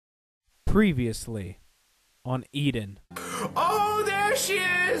Previously on Eden. Oh, there she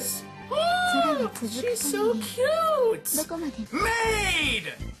is! Oh, she's so cute!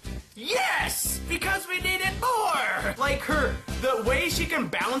 Maid! Yes! Because we needed more! Like the way she can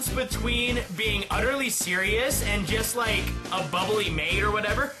bounce between being utterly serious and just like a bubbly maid or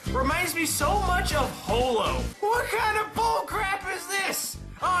whatever reminds me so much of Holo. What kind of bullcrap is this?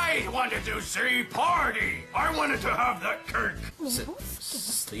 I wanted to see party. I wanted to have that cake.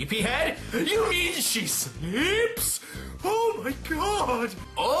 Sleepyhead? You mean she sleeps? Oh my god!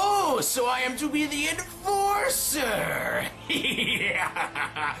 Oh, so I am to be the enforcer!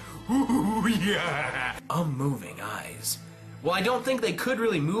 Yeah! Ooh, yeah! Unmoving eyes. Well, I don't think they could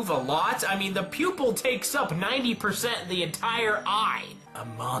really move a lot. I mean, the pupil takes up 90% of the entire eye. A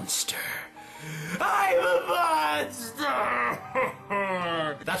monster. I'm a monster!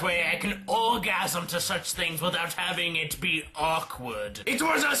 That way I can orgasm to such things without having it be awkward. It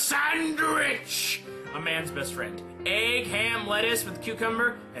was a sandwich! A man's best friend. Egg, ham, lettuce with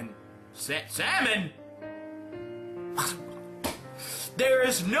cucumber, and salmon? There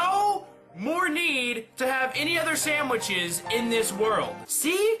is no more need to have any other sandwiches in this world.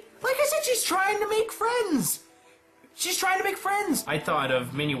 See? Like I said, she's trying to make friends. She's trying to make friends. I thought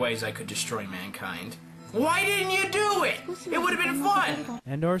of many ways I could destroy mankind. Why didn't you do it? It would have been fun.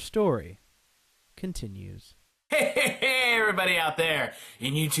 And our story continues. Hey, everybody out there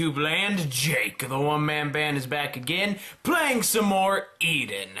in YouTube land, Jake, the one-man band, is back again, playing some more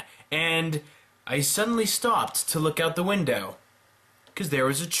Eden. And I suddenly stopped to look out the window, because there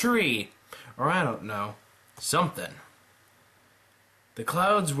was a tree, or I don't know, something. The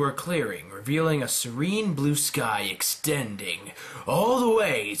clouds were clearing, revealing a serene blue sky extending all the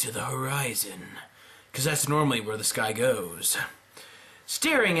way to the horizon, because that's normally where the sky goes.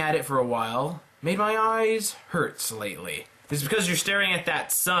 Staring at it for a while made my eyes hurt slightly. It's because you're staring at that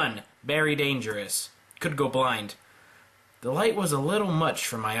sun. Very dangerous. Could go blind. The light was a little much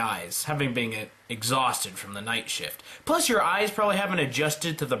for my eyes, having been exhausted from the night shift. Plus your eyes probably haven't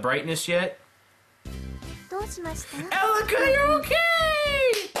adjusted to the brightness yet. Elika, you're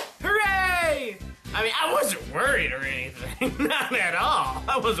okay! Hooray! I mean, I wasn't worried or anything. Not at all.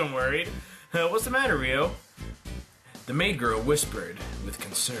 I wasn't worried. What's the matter, Rio? The maid girl whispered with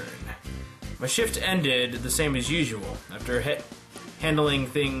concern. My shift ended the same as usual. After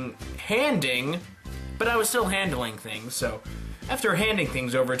but I was still handling things, so after handing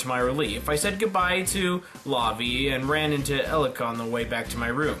things over to my relief, I said goodbye to Lavi and ran into Elika on the way back to my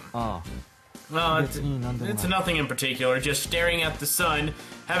room. Well, it's nothing in particular, just staring at the sun,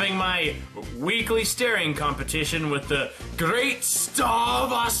 having my weekly staring competition with the great star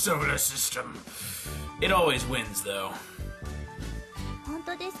of our solar system. It always wins, though.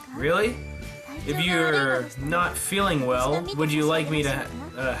 Really? If you're not feeling well, would you like me to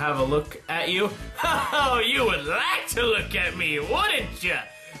have a look at you? Oh, you would like to look at me, wouldn't you?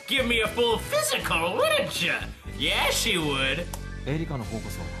 Give me a full physical, wouldn't you? Yeah, she would.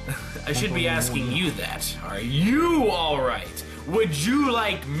 I should be asking you that. Are you alright? Would you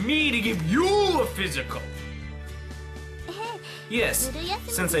like me to give you a physical? Yes,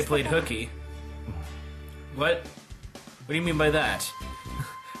 since I played hooky. What? What do you mean by that?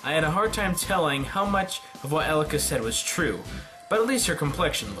 I had a hard time telling how much of what Elika said was true, but at least her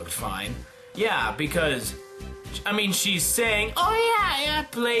complexion looked fine. Yeah, because, I mean, she's saying, oh yeah, I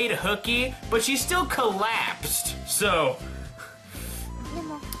played hooky, but she still collapsed. So,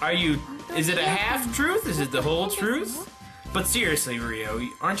 is it a half-truth? Is it the whole truth? But seriously, Rio,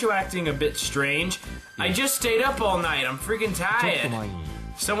 aren't you acting a bit strange? I just stayed up all night, I'm freaking tired.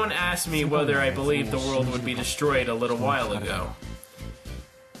 Someone asked me whether I believed the world would be destroyed a little while ago.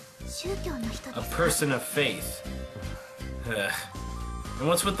 A person of faith. Ugh. And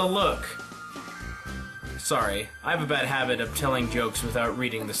what's with the look? Sorry, I have a bad habit of telling jokes without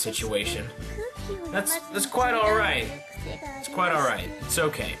reading the situation. That's quite alright. It's quite alright. It's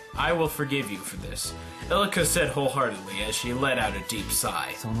okay. I will forgive you for this. Elika said wholeheartedly as she let out a deep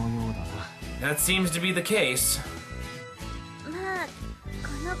sigh. That seems to be the case.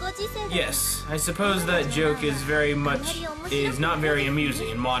 Yes, I suppose that joke is not very amusing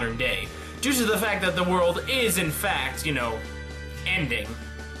in modern day, due to the fact that the world is in fact, you know, ending.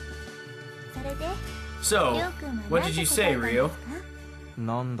 So, what did you say, Rio?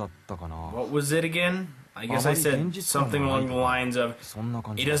 What was it again? I guess I said something along the lines of,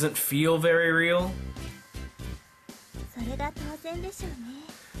 it doesn't feel very real?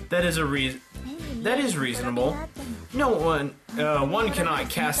 That is reasonable. One cannot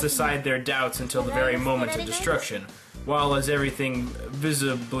cast aside their doubts until the very moment of destruction, while as everything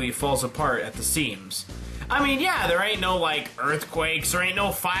visibly falls apart at the seams. I mean, yeah, there ain't no, like, earthquakes, there ain't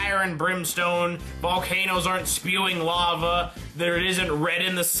no fire and brimstone, volcanoes aren't spewing lava, there isn't red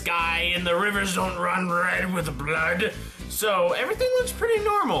in the sky, and the rivers don't run red with blood. So, everything looks pretty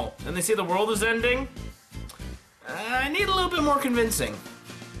normal. And they say the world is ending? I need a little bit more convincing.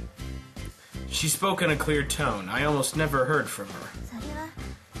 She spoke in a clear tone. I almost never heard from her.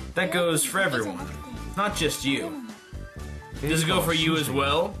 That goes for everyone, not just you. Does it go for you as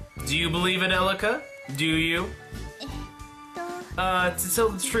well? Do you believe it, Elika? Do you? To tell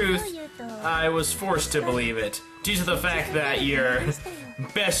the truth, I was forced to believe it, due to the fact that your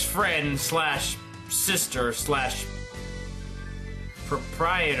best friend slash sister slash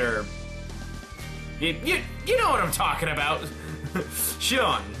proprietor, you know what I'm talking about.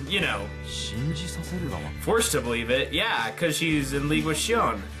 Shion, you know. Forced to believe it, yeah, because she's in league with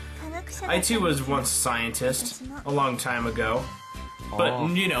Shion. I too was once a scientist, a long time ago. But,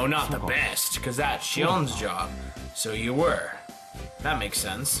 you know, not the best, because that's Shion's job. So you were. That makes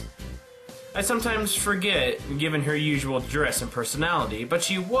sense. I sometimes forget, given her usual dress and personality, but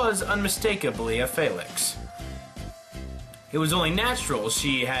she was unmistakably a Felix. It was only natural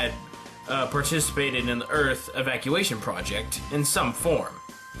she had participated in the Earth evacuation project in some form.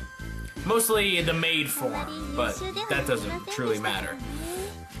 Mostly the maid form, but that doesn't truly matter.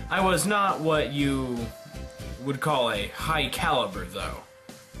 I was not what you would call a high caliber, though.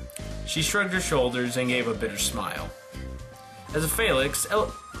 She shrugged her shoulders and gave a bitter smile. As a Felix,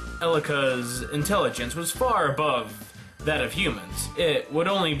 Elika's intelligence was far above that of humans. It would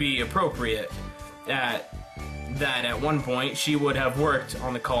only be appropriate that at one point she would have worked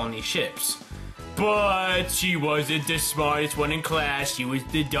on the colony ships. But she wasn't the smartest one in class, she was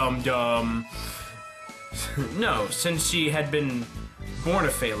the dum-dum. No, since she had been born a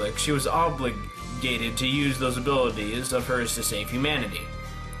Felix, she was obligated to use those abilities of hers to save humanity.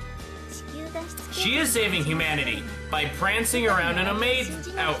 She is saving humanity by prancing around in a maid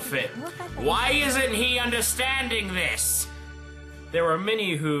outfit. Why isn't he understanding this? There were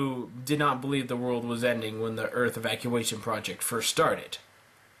many who did not believe the world was ending when the Earth evacuation project first started.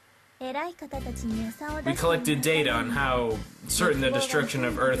 We collected data on how certain the destruction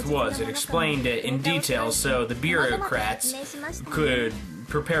of Earth was and explained it in detail so the bureaucrats could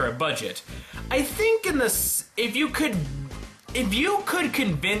prepare a budget. I think if you could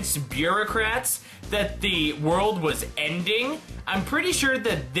convince bureaucrats that the world was ending, I'm pretty sure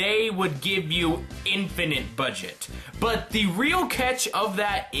that they would give you infinite budget. But the real catch of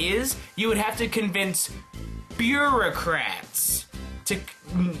that is you would have to convince bureaucrats to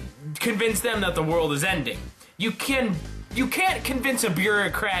convince them that the world is ending. You can't convince a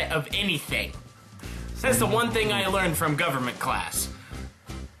bureaucrat of anything. That's the one thing I learned from government class.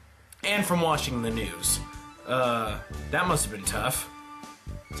 And from watching the news. That must have been tough.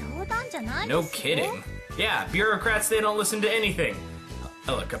 No kidding. Yeah, bureaucrats, they don't listen to anything.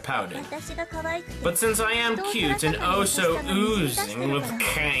 Elika pouted. But since I am cute and oh so oozing with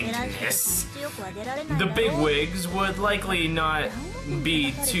kindness, the bigwigs would likely not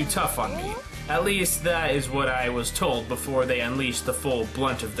be too tough on me. At least that is what I was told before they unleashed the full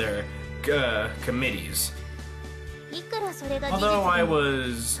blunt of their committees. Although I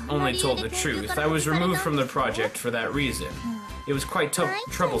was only told the truth, I was removed from the project for that reason. It was quite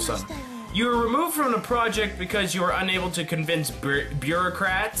troublesome. You were removed from the project because you were unable to convince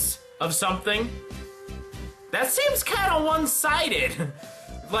bureaucrats of something? That seems kind of one-sided.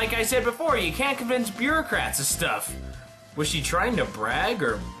 Like I said before, you can't convince bureaucrats of stuff. Was she trying to brag,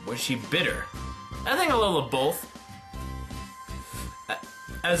 or was she bitter? I think a little of both.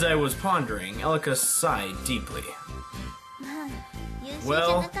 As I was pondering, Elika sighed deeply.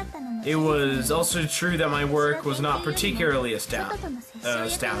 Well, it was also true that my work was not particularly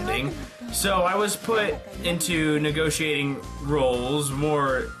astounding, so I was put into negotiating roles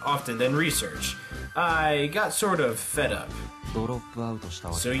more often than research. I got sort of fed up.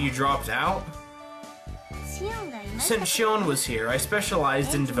 So you dropped out? Since Shion was here, I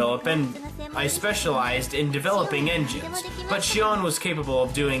specialized in developing engines, but Shion was capable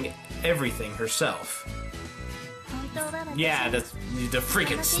of doing everything herself. Yeah, the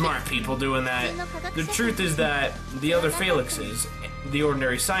freaking smart people doing that. The truth is that the other Felixes, the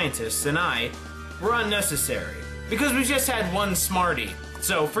ordinary scientists, and I were unnecessary. Because we just had one smarty,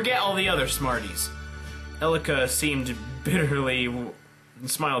 so forget all the other smarties. Elika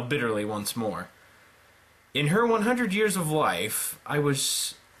smiled bitterly once more. In her 100 years of life, I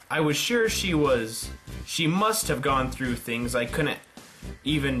was sure she must have gone through things I couldn't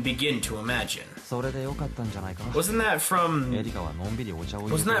even begin to imagine. Wasn't that for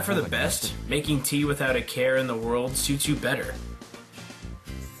the best? Making tea without a care in the world suits you better.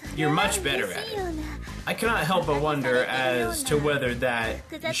 You're much better at it. I cannot help but wonder as to whether that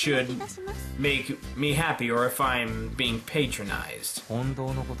should make me happy or if I'm being patronized.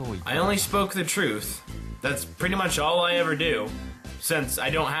 I only spoke the truth. That's pretty much all I ever do, since I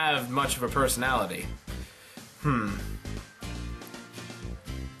don't have much of a personality.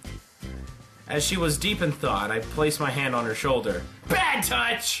 As she was deep in thought, I placed my hand on her shoulder. Bad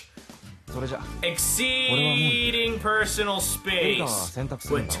touch! Exceeding personal space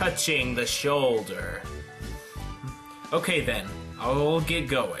with touching the shoulder. Okay then, I'll get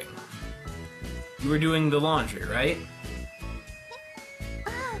going. You were doing the laundry, right?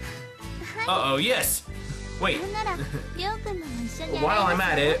 Uh-oh, yes! Wait. While I'm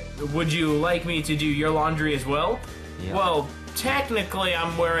at it, would you like me to do your laundry as well? Well, technically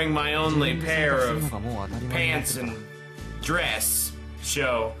I'm wearing my only pair of pants and dress,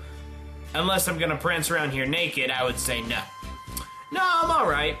 so unless I'm gonna prance around here naked, I would say no. No, I'm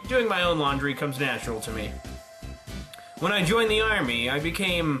alright. Doing my own laundry comes natural to me. When I joined the army, I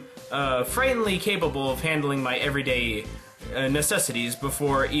became frighteningly capable of handling my everyday necessities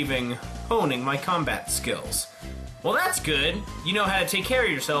before even honing my combat skills. Well, that's good. You know how to take care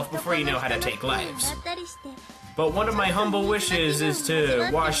of yourself before you know how to take lives. But one of my humble wishes is to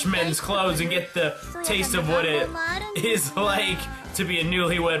wash men's clothes and get the taste of what it is like to be a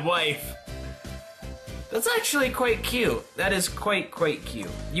newlywed wife. That's actually quite cute. That is quite cute.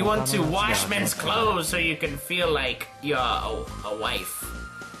 You want to wash men's clothes so you can feel like you're a wife.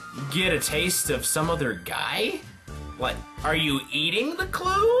 Get a taste of some other guy? What, are you eating the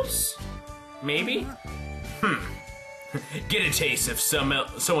clothes? Maybe? Get a taste of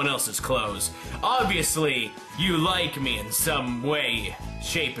someone else's clothes. Obviously, you like me in some way,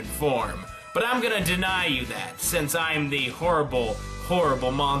 shape, and form. But I'm gonna deny you that, since I'm the horrible,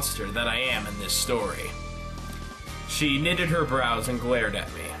 horrible monster that I am in this story. She knitted her brows and glared at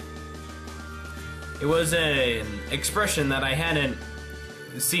me. It was an expression that I hadn't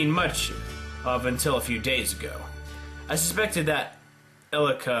seen much of until a few days ago. I suspected that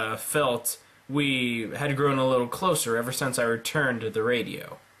Elika felt we had grown a little closer ever since I returned to the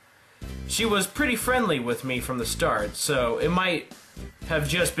radio. She was pretty friendly with me from the start, so it might have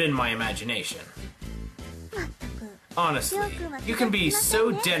just been my imagination. Honestly, you can be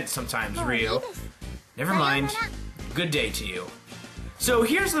so dense sometimes, Rio. Never mind. Good day to you. So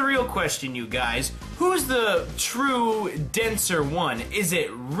here's the real question, you guys. Who's the true denser one? Is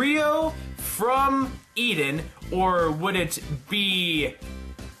it Rio from Eden, or would it be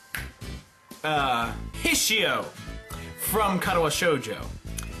Hishio from Katawa Shoujo?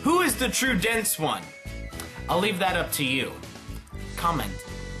 Who is the true dense one? I'll leave that up to you. Comment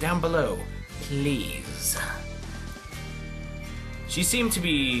down below, please. She seemed to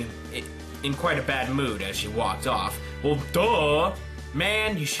be in quite a bad mood as she walked off. Well, duh!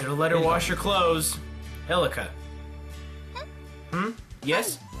 Man, you should have let her wash her clothes. Elika.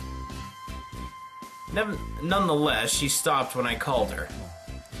 Yes? Nonetheless, she stopped when I called her.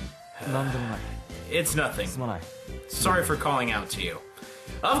 It's nothing. Sorry for calling out to you.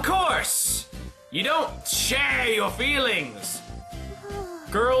 Of course! You don't share your feelings!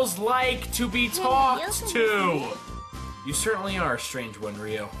 Girls like to be talked to! You certainly are a strange one,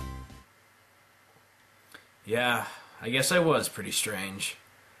 Rio. Yeah, I guess I was pretty strange.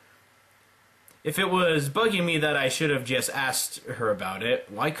 If it was bugging me that I should have just asked her about it,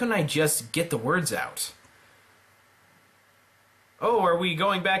 why couldn't I just get the words out? Oh, are we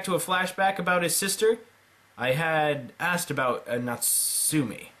going back to a flashback about his sister? I had asked about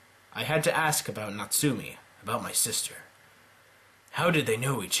Natsumi. I had to ask about Natsumi, about my sister. How did they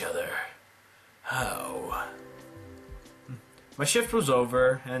know each other? How? My shift was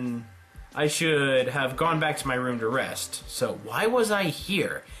over, and I should have gone back to my room to rest. So why was I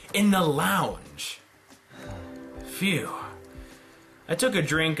here, in the lounge? Phew. I took a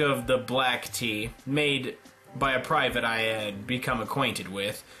drink of the black tea, made by a private I had become acquainted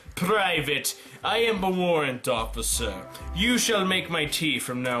with. Private, I am a warrant officer. You shall make my tea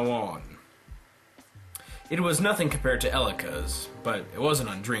from now on. It was nothing compared to Elika's, but it wasn't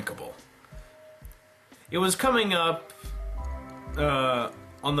undrinkable. It was coming up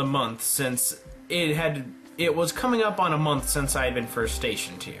on the month since it was coming up on a month since I had been first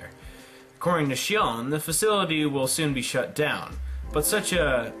stationed here. According to Shion, the facility will soon be shut down, but such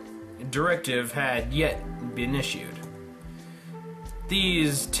a directive had yet been issued.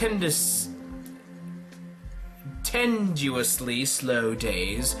 These tenuously slow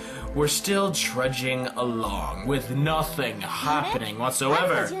days were still trudging along, with nothing happening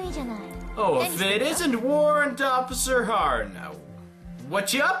whatsoever. Oh, if it isn't Warrant Officer Harno.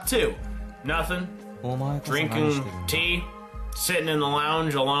 What you up to? Nothing. Drinking tea, sitting in the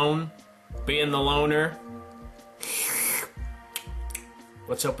lounge alone. Being the loner.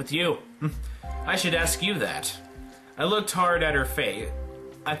 What's up with you? I should ask you that. I looked hard at her face,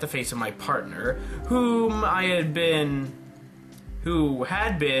 at the face of my partner, who had been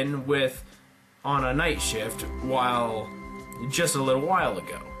with on a night shift just a little while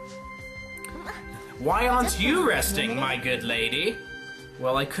ago. Why aren't you resting, my good lady?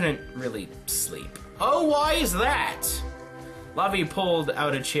 Well, I couldn't really sleep. Oh, why is that? Lavi pulled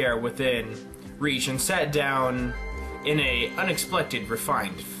out a chair within reach and sat down in a unexpected,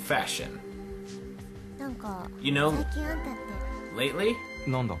 refined fashion. You know, lately?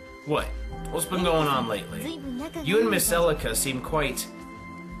 What? What's been going on lately? You and Miss Elika seem quite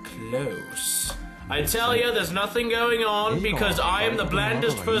close. I tell you, there's nothing going on because I am the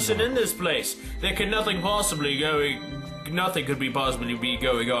blandest person in this place. There could nothing could possibly be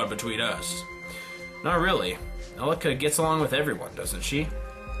going on between us. Not really. Elika gets along with everyone, doesn't she?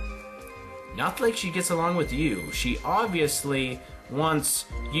 Not like she gets along with you. She obviously wants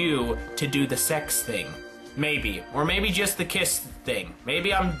you to do the sex thing. Maybe. Or maybe just the kiss thing.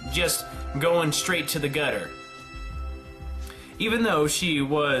 Maybe I'm just going straight to the gutter. Even though she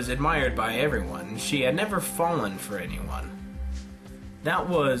was admired by everyone, she had never fallen for anyone. That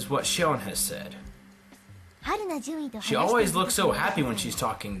was what Shion has said. She always looks so happy when she's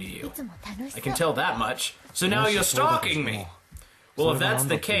talking to you. I can tell that much. So now you're stalking me. Well, if that's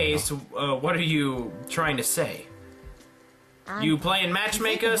the case, what are you trying to say? You playing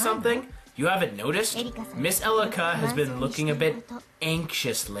matchmaker or something? You haven't noticed? Miss Elika has been looking a bit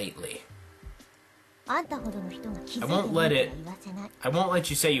anxious lately. I won't let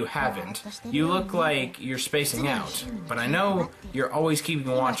you say you haven't. You look like you're spacing out, but I know you're always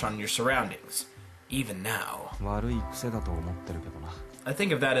keeping watch on your surroundings, even now. I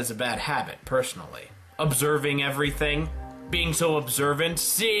think of that as a bad habit, personally. Observing everything, being so observant,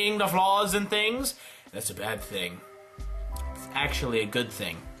 seeing the flaws in things, that's a bad thing. It's actually a good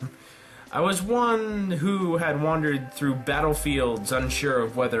thing. I was one who had wandered through battlefields unsure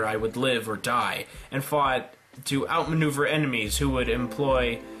of whether I would live or die, and fought to outmaneuver enemies who would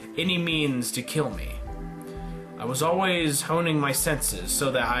employ any means to kill me. I was always honing my senses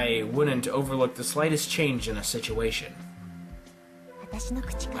so that I wouldn't overlook the slightest change in a situation.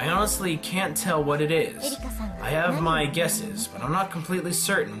 I honestly can't tell what it is. I have my guesses, but I'm not completely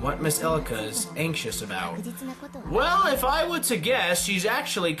certain what Miss Elika is anxious about. Well, if I were to guess, she's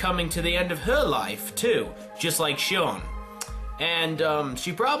actually coming to the end of her life, too, just like Shion. And,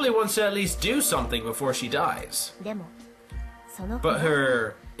 she probably wants to at least do something before she dies. But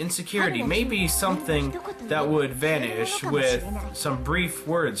her insecurity may be something that would vanish with some brief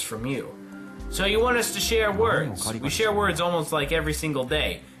words from you. So you want us to share words? We share words almost like every single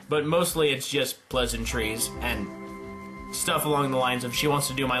day, but mostly it's just pleasantries and stuff along the lines of she wants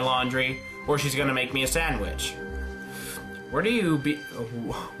to do my laundry or she's gonna make me a sandwich. What are you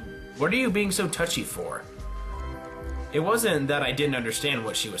being so touchy for? It wasn't that I didn't understand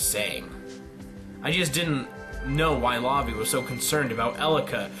what she was saying. I just didn't know why Lavi was so concerned about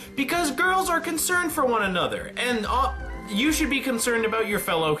Elika, because girls are concerned for one another, and you should be concerned about your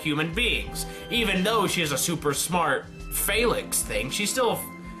fellow human beings. Even though she is a super smart phalanx thing, she's still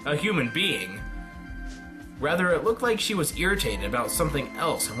a human being. Rather, it looked like she was irritated about something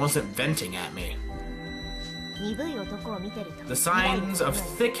else and wasn't venting at me. The signs of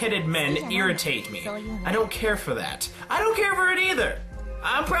thick-headed men irritate me. I don't care for that. I don't care for it either.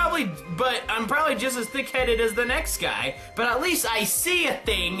 I'm probably just as thick-headed as the next guy, but at least I see a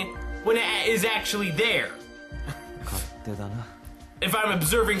thing when it is actually there. If I'm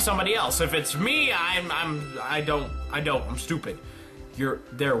observing somebody else, if it's me, I'm stupid.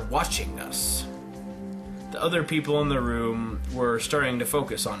 They're watching us. The other people in the room were starting to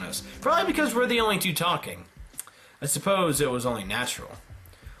focus on us, probably because we're the only two talking. I suppose it was only natural.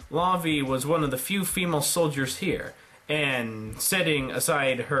 Lavi was one of the few female soldiers here, and setting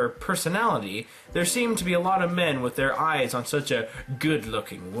aside her personality, there seemed to be a lot of men with their eyes on such a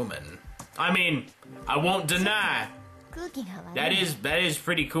good-looking woman. I mean, I won't deny, that is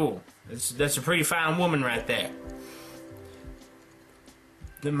pretty cool. That's a pretty fine woman right there.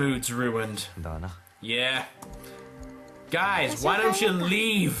 The mood's ruined. Yeah. Guys, why don't you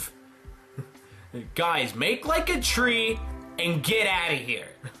leave? Guys, make like a tree and get out of here.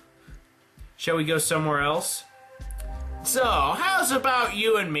 Shall we go somewhere else? So, how's about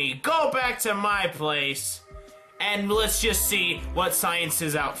you and me go back to my place and let's just see what science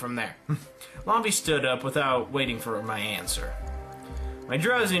is out from there. Lavi stood up without waiting for my answer. My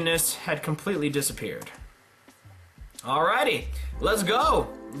drowsiness had completely disappeared. Alrighty, let's go.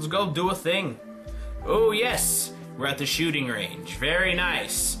 Let's go do a thing. Oh yes, we're at the shooting range. Very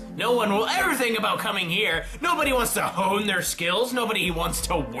nice. No one will ever think about coming here. Nobody wants to hone their skills. Nobody wants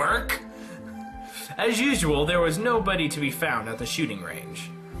to work. As usual, there was nobody to be found at the shooting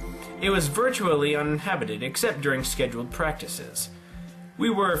range. It was virtually uninhabited except during scheduled practices. We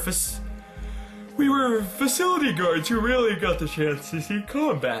were facility guards who really got the chance to see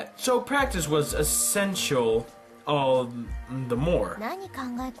combat, so practice was essential all the more.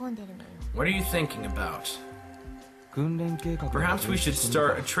 What are you thinking about? Perhaps we should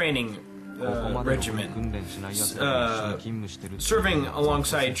start a training regimen, serving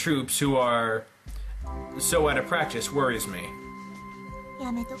alongside troops who are so out of practice worries me.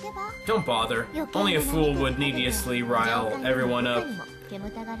 Don't bother. Only a fool would needlessly rile everyone up.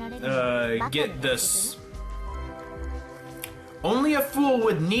 Get this. Only a fool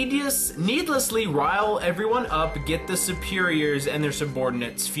would needlessly rile everyone up, get the superiors and their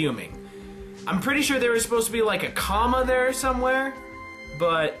subordinates fuming. I'm pretty sure there was supposed to be like a comma there somewhere,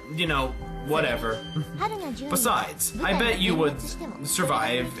 but, you know, whatever. Besides, I bet you would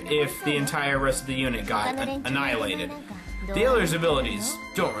survive if the entire rest of the unit got annihilated. The others' abilities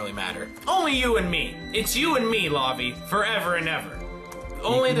don't really matter. Only you and me. It's you and me, Lavi, forever and ever.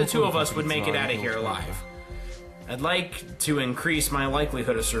 Only the two of us would make it out of here alive. I'd like to increase my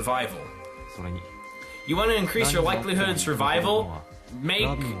likelihood of survival. You want to increase your likelihood of survival?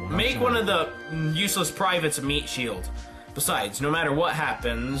 Make one of the useless privates a meat shield. Besides, no matter what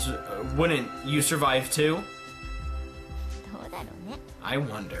happens, wouldn't you survive too? I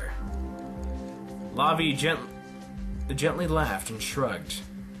wonder. Lavi gently laughed and shrugged.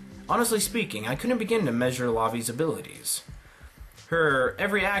 Honestly speaking, I couldn't begin to measure Lavi's abilities. Her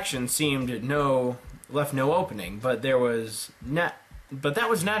every action seemed left no opening, but that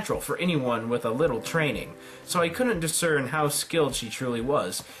was natural for anyone with a little training, so I couldn't discern how skilled she truly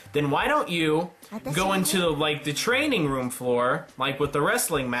was. Then why don't you go into like the training room floor, like with the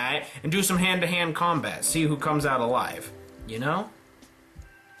wrestling mat, and do some hand-to-hand combat, see who comes out alive, you know?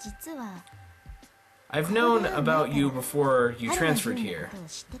 I've known about you before you transferred here.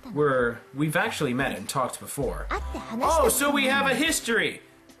 We've actually met and talked before. Oh, so we have a history!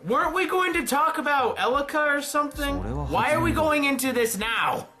 Weren't we going to talk about Elika or something? Why are we going into this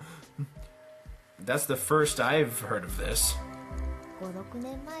now? That's the first I've heard of this.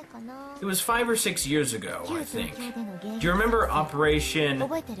 It was 5 or 6 years ago, I think. Do you remember Operation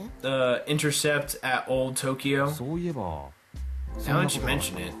Intercept at Old Tokyo? Now that you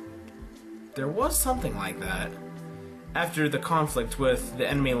mention it, there was something like that. After the conflict with the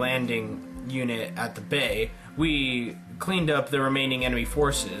enemy landing unit at the bay, we cleaned up the remaining enemy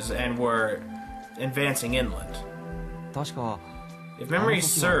forces and were advancing inland. If memory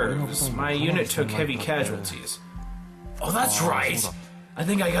serves, my unit took heavy casualties. Oh, that's right! I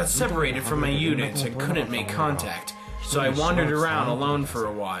think I got separated from my unit and couldn't make contact, so I wandered around alone for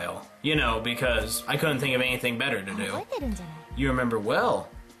a while. You know, because I couldn't think of anything better to do. You remember well.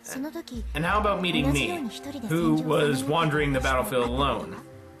 And how about meeting me, who was wandering the battlefield alone,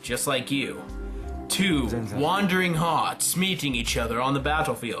 just like you? Two wandering hearts meeting each other on the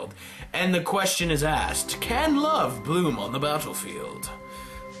battlefield, and the question is asked, can love bloom on the battlefield?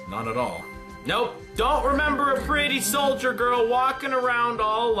 Not at all. Nope, don't remember a pretty soldier girl walking around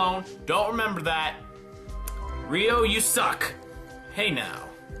all alone. Don't remember that. Rio, you suck. Hey now.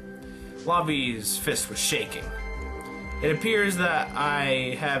 Lavi's fist was shaking. It appears that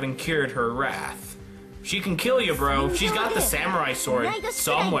I have incurred her wrath. She can kill you, bro. She's got the samurai sword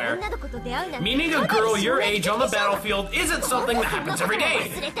somewhere. Meeting a girl your age on the battlefield isn't something that happens every day.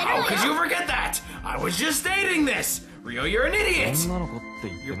 How could you forget that? I was just stating this. Rio, you're an idiot.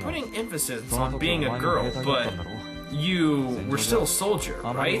 You're putting emphasis on being a girl, but you were still a soldier,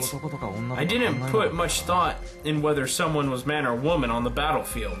 right? I didn't put much thought in whether someone was man or woman on the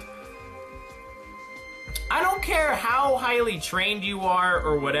battlefield. I don't care how highly trained you are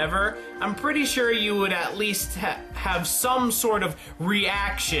or whatever, I'm pretty sure you would at least have some sort of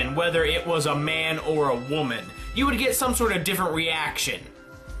reaction, whether it was a man or a woman. You would get some sort of different reaction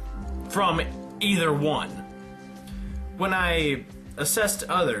from either one. When I assessed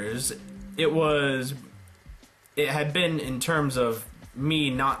others, it had been in terms of me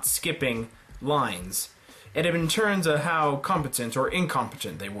not skipping lines. It had been in terms of how competent or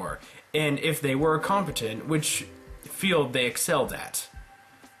incompetent they were. And if they were competent, which field they excelled at.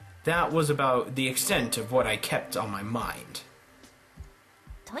 That was about the extent of what I kept on my mind.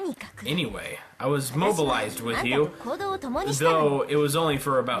 Anyway, I was mobilized with you, though it was only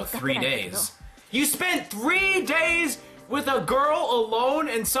for about 3 days. You spent 3 days with a girl alone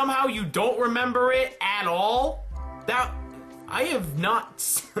and somehow you don't remember it at all? I have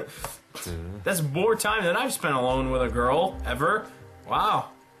not... That's more time than I've spent alone with a girl, ever. Wow.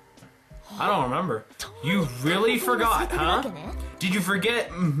 I don't remember. You really forgot, huh? Did you forget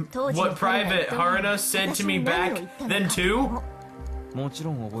what Private Haruna said to me back then too?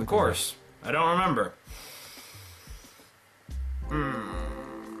 Of course. I don't remember.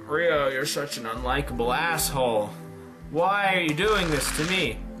 Rio, you're such an unlikable asshole. Why are you doing this to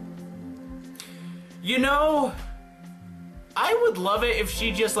me? You know, I would love it if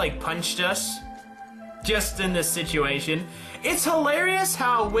she just like punched us. Just in this situation. It's hilarious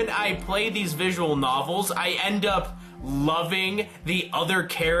how when I play these visual novels, I end up loving the other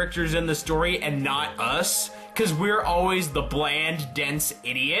characters in the story and not us. Because we're always the bland, dense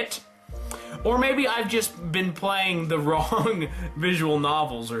idiot. Or maybe I've just been playing the wrong visual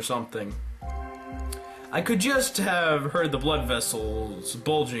novels or something. I could just have heard the blood vessels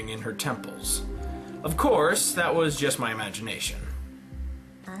bulging in her temples. Of course, that was just my imagination.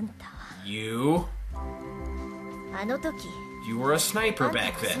 You were a sniper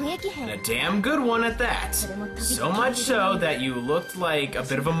back then, and a damn good one at that. So much so that you looked like a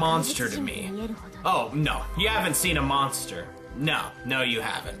bit of a monster to me. Oh, no, you haven't seen a monster. No, you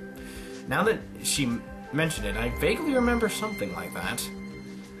haven't. Now that she mentioned it, I vaguely remember something like that.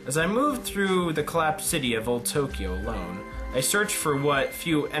 As I moved through the collapsed city of Old Tokyo alone, I searched for what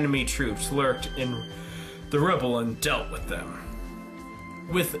few enemy troops lurked in the rubble and dealt with them.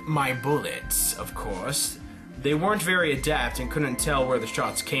 With my bullets, of course. They weren't very adept and couldn't tell where the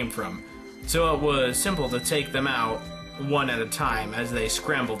shots came from, so it was simple to take them out one at a time as they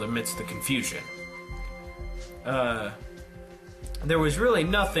scrambled amidst the confusion. There was really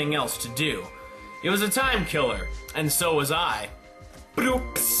nothing else to do. It was a time killer, and so was I.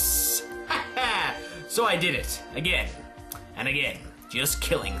 Broops! So I did it, again, and again, just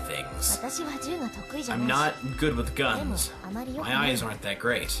killing things. I'm not good with guns. My eyes aren't that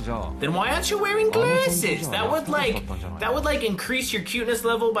great. Then why aren't you wearing glasses? That would like increase your cuteness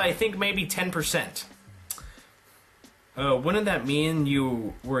level by I think maybe 10%. Wouldn't that mean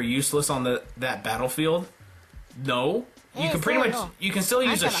you were useless on that battlefield? No. You can still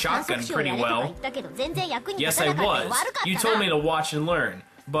use a shotgun pretty well. Yes, I was. You told me to watch and learn,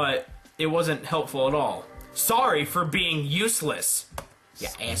 but it wasn't helpful at all. Sorry for being useless. You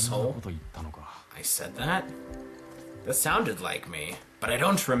asshole. I said that? That sounded like me, but I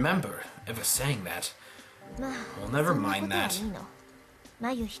don't remember ever saying that. Well, never mind that.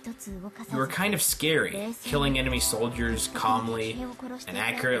 You were kind of scary, killing enemy soldiers calmly and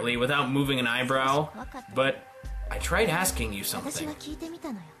accurately without moving an eyebrow, but I tried asking you something.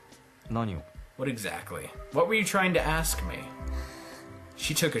 What exactly? What were you trying to ask me?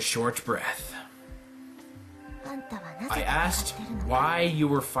 She took a short breath. I asked why you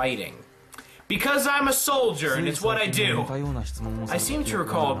were fighting. Because I'm a soldier and it's what I do. I seem to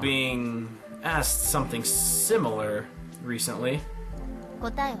recall being asked something similar recently.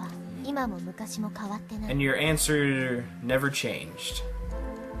 And your answer never changed.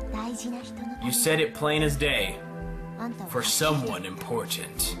 You said it plain as day. For someone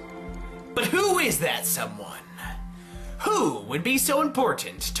important. But who is that someone? Who would be so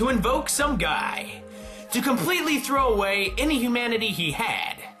important to invoke some guy to completely throw away any humanity he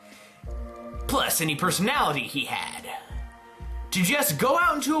had, plus any personality he had, to just go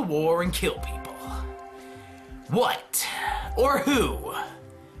out into a war and kill people? What or who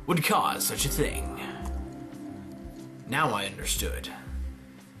would cause such a thing? Now I understood.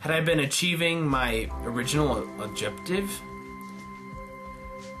 Had I been achieving my original objective?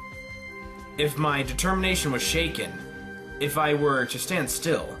 If my determination was shaken, if I were to stand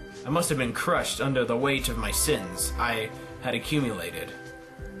still, I must have been crushed under the weight of my sins I had accumulated.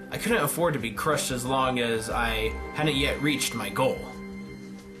 I couldn't afford to be crushed as long as I hadn't yet reached my goal.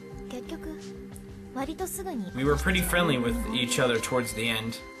 We were pretty friendly with each other towards the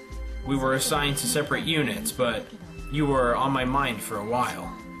end. We were assigned to separate units, but you were on my mind for a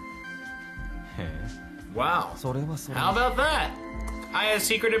while. Wow. How about that? I had a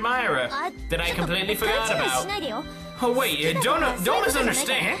secret admirer that I completely forgot about. Oh wait, don't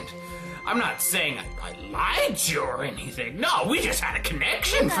misunderstand. I'm not saying I lied to you or anything. No, we just had a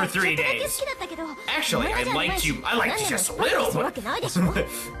connection for 3 days. Actually, I liked you just a little,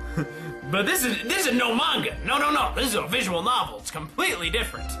 but this is no manga. No. This is a visual novel. It's completely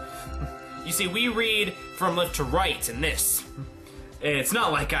different. You see, we read from left to right in this. It's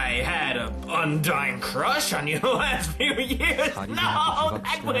not like I had an undying crush on you the last few years. No,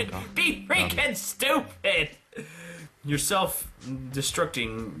 that would be freaking stupid. You're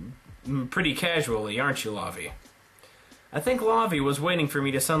self-destructing pretty casually, aren't you, Lavi? I think Lavi was waiting for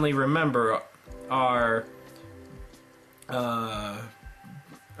me to suddenly remember our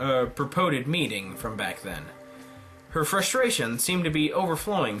purported meeting from back then. Her frustration seemed to be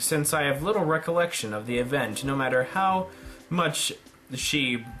overflowing since I have little recollection of the event, no matter how much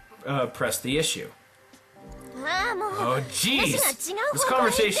she pressed the issue. Oh, jeez! This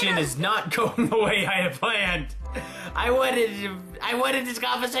conversation is not going the way I had planned. I wanted this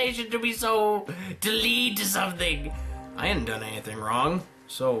conversation to lead to something. I hadn't done anything wrong,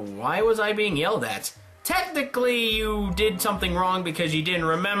 so why was I being yelled at? Technically, you did something wrong because you didn't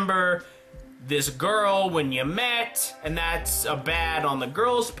remember this girl when you met, and that's a bad on the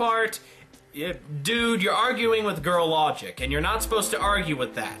girl's part. Dude, you're arguing with girl logic, and you're not supposed to argue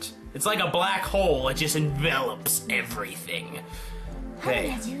with that. It's like a black hole, it just envelops everything.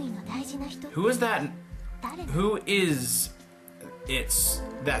 Hey, who is that? Who is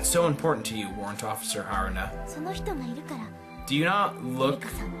that's so important to you, Warrant Officer Haruna? Do you not look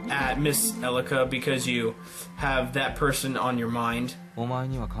at Miss Elika because you have that person on your mind?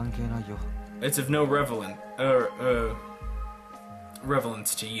 It's of no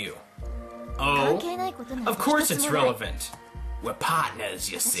relevance to you. Oh, of course it's relevant. We're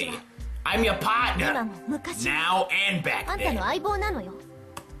partners, you see. I'm your partner, now and back then.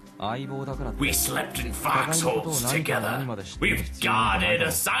 We slept in foxholes together. We've guarded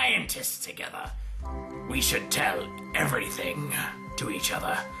a scientist together. We should tell everything to each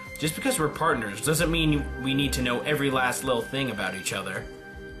other. Just because we're partners doesn't mean we need to know every last little thing about each other.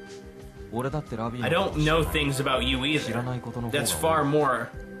 I don't know things about you either. That's far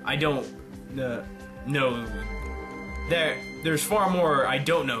more I don't know. There's far more I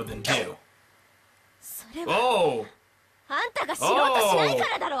don't know than do. Oh!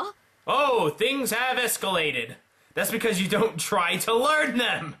 Oh, things have escalated. That's because you don't try to learn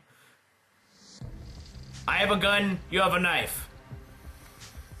them. I have a gun, you have a knife.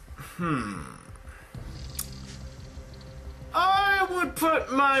 I would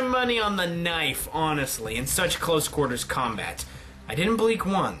put my money on the knife, honestly, in such close quarters combat. I didn't blink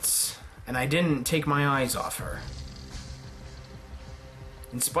once, and I didn't take my eyes off her.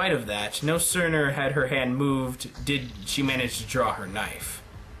 In spite of that, no sooner had her hand moved did she manage to draw her knife.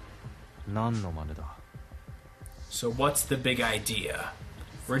 So what's the big idea?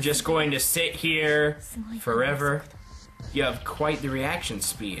 We're just going to sit here forever? You have quite the reaction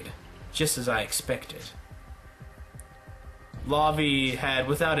speed, just as I expected. Lavi had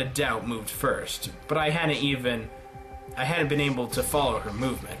without a doubt moved first, but I hadn't been able to follow her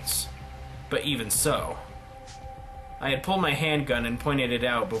movements. But even so, I had pulled my handgun and pointed it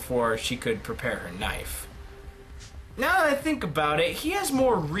out before she could prepare her knife. Now that I think about it, he has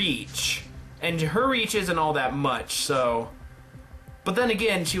more reach, and her reach isn't all that much, so... But then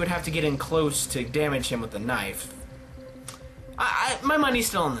again, she would have to get in close to damage him with the knife. My money's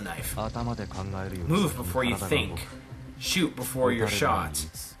still on the knife. Move before you think. Shoot before you're shot.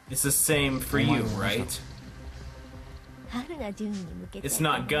 It's the same for you, right? It's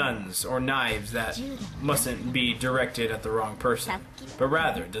not guns or knives that mustn't be directed at the wrong person, but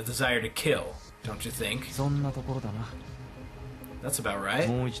rather the desire to kill, don't you think? That's about right.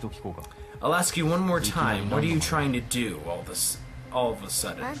 I'll ask you one more time, what are you trying to do all of a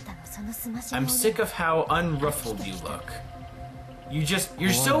sudden? I'm sick of how unruffled you look.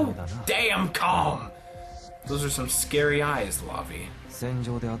 You're so damn calm. Those are some scary eyes, Lavi.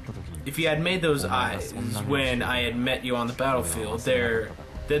 If you had made those eyes when I had met you on the battlefield,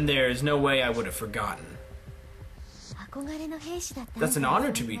 then there's no way I would have forgotten. That's an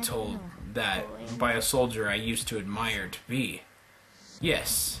honor to be told that by a soldier I used to admire to be.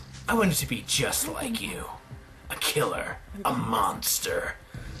 Yes, I wanted to be just like you. A killer, a monster.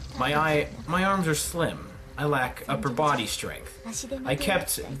 My arms are slim. I lack upper body strength. I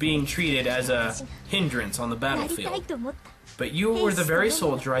kept being treated as a hindrance on the battlefield. But you were the very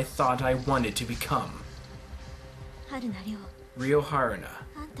soldier I thought I wanted to become. Rio Haruna.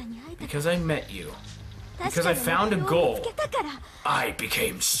 Because I met you. Because I found a goal. I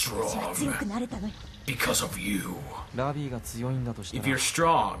became strong. Because of you. If you're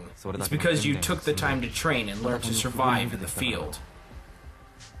strong, it's because you took the time to train and learn to survive in the field.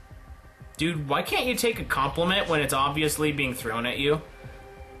 Dude, why can't you take a compliment when it's obviously being thrown at you?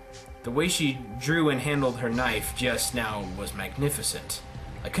 The way she drew and handled her knife just now was magnificent.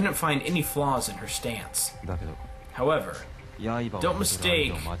 I couldn't find any flaws in her stance. However, don't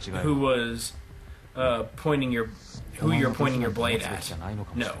mistake who you're pointing your blade at.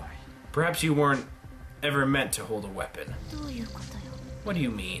 No, perhaps you weren't ever meant to hold a weapon. What do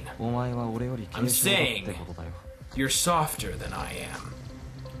you mean? I'm saying you're softer than I am.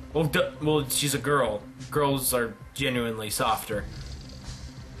 Well, she's a girl. Girls are genuinely softer.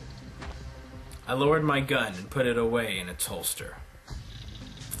 I lowered my gun and put it away in its holster.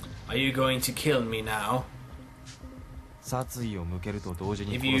 Are you going to kill me now?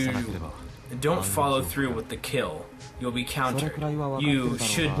 If you don't follow through with the kill, you'll be countered. You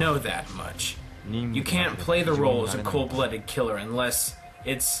should know that much. You can't play the role as a cold-blooded killer unless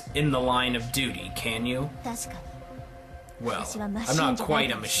it's in the line of duty, can you? Well, I'm not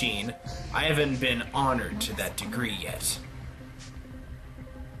quite a machine. I haven't been honored to that degree yet.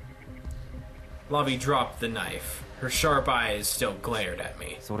 Lavi dropped the knife. Her sharp eyes still glared at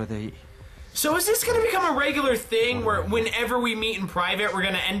me. So is this gonna become a regular thing where whenever we meet in private, we're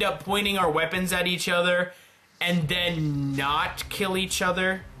gonna end up pointing our weapons at each other and then not kill each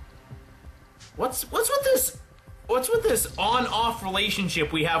other? What's with this on-off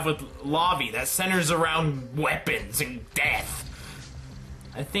relationship we have with Lavi that centers around weapons and death?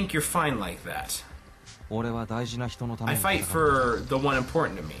 I think you're fine like that. I fight for the one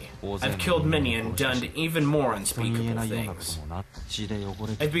important to me. I've killed many and done even more unspeakable things.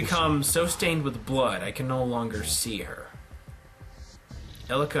 I've become so stained with blood I can no longer see her.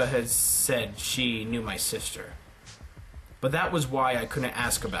 Elika has said she knew my sister. But that was why I couldn't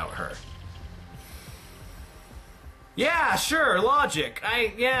ask about her. Yeah, sure, logic.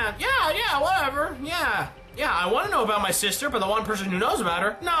 Yeah, whatever. Yeah, I want to know about my sister, but the one person who knows about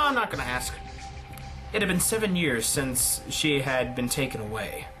her, no, I'm not gonna ask. It had been 7 years since she had been taken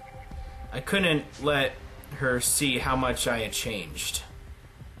away. I couldn't let her see how much I had changed.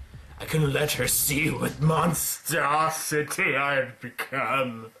 I couldn't let her see what monstrosity I had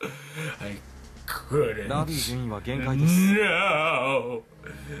become. I couldn't. No.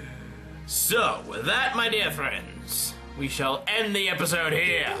 So, with that, my dear friends, we shall end the episode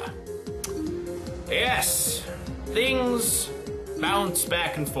here. Yes, things bounce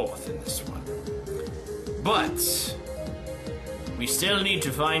back and forth in this one. But we still need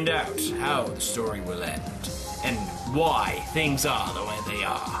to find out how the story will end and why things are the way they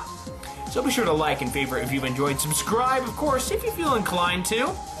are. So be sure to like and favorite if you've enjoyed. Subscribe, of course, if you feel inclined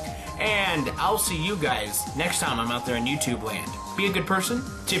to. And I'll see you guys next time I'm out there in YouTube land. Be a good person,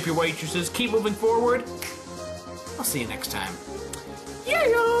 tip your waitresses, keep moving forward. I'll see you next time. Yeah.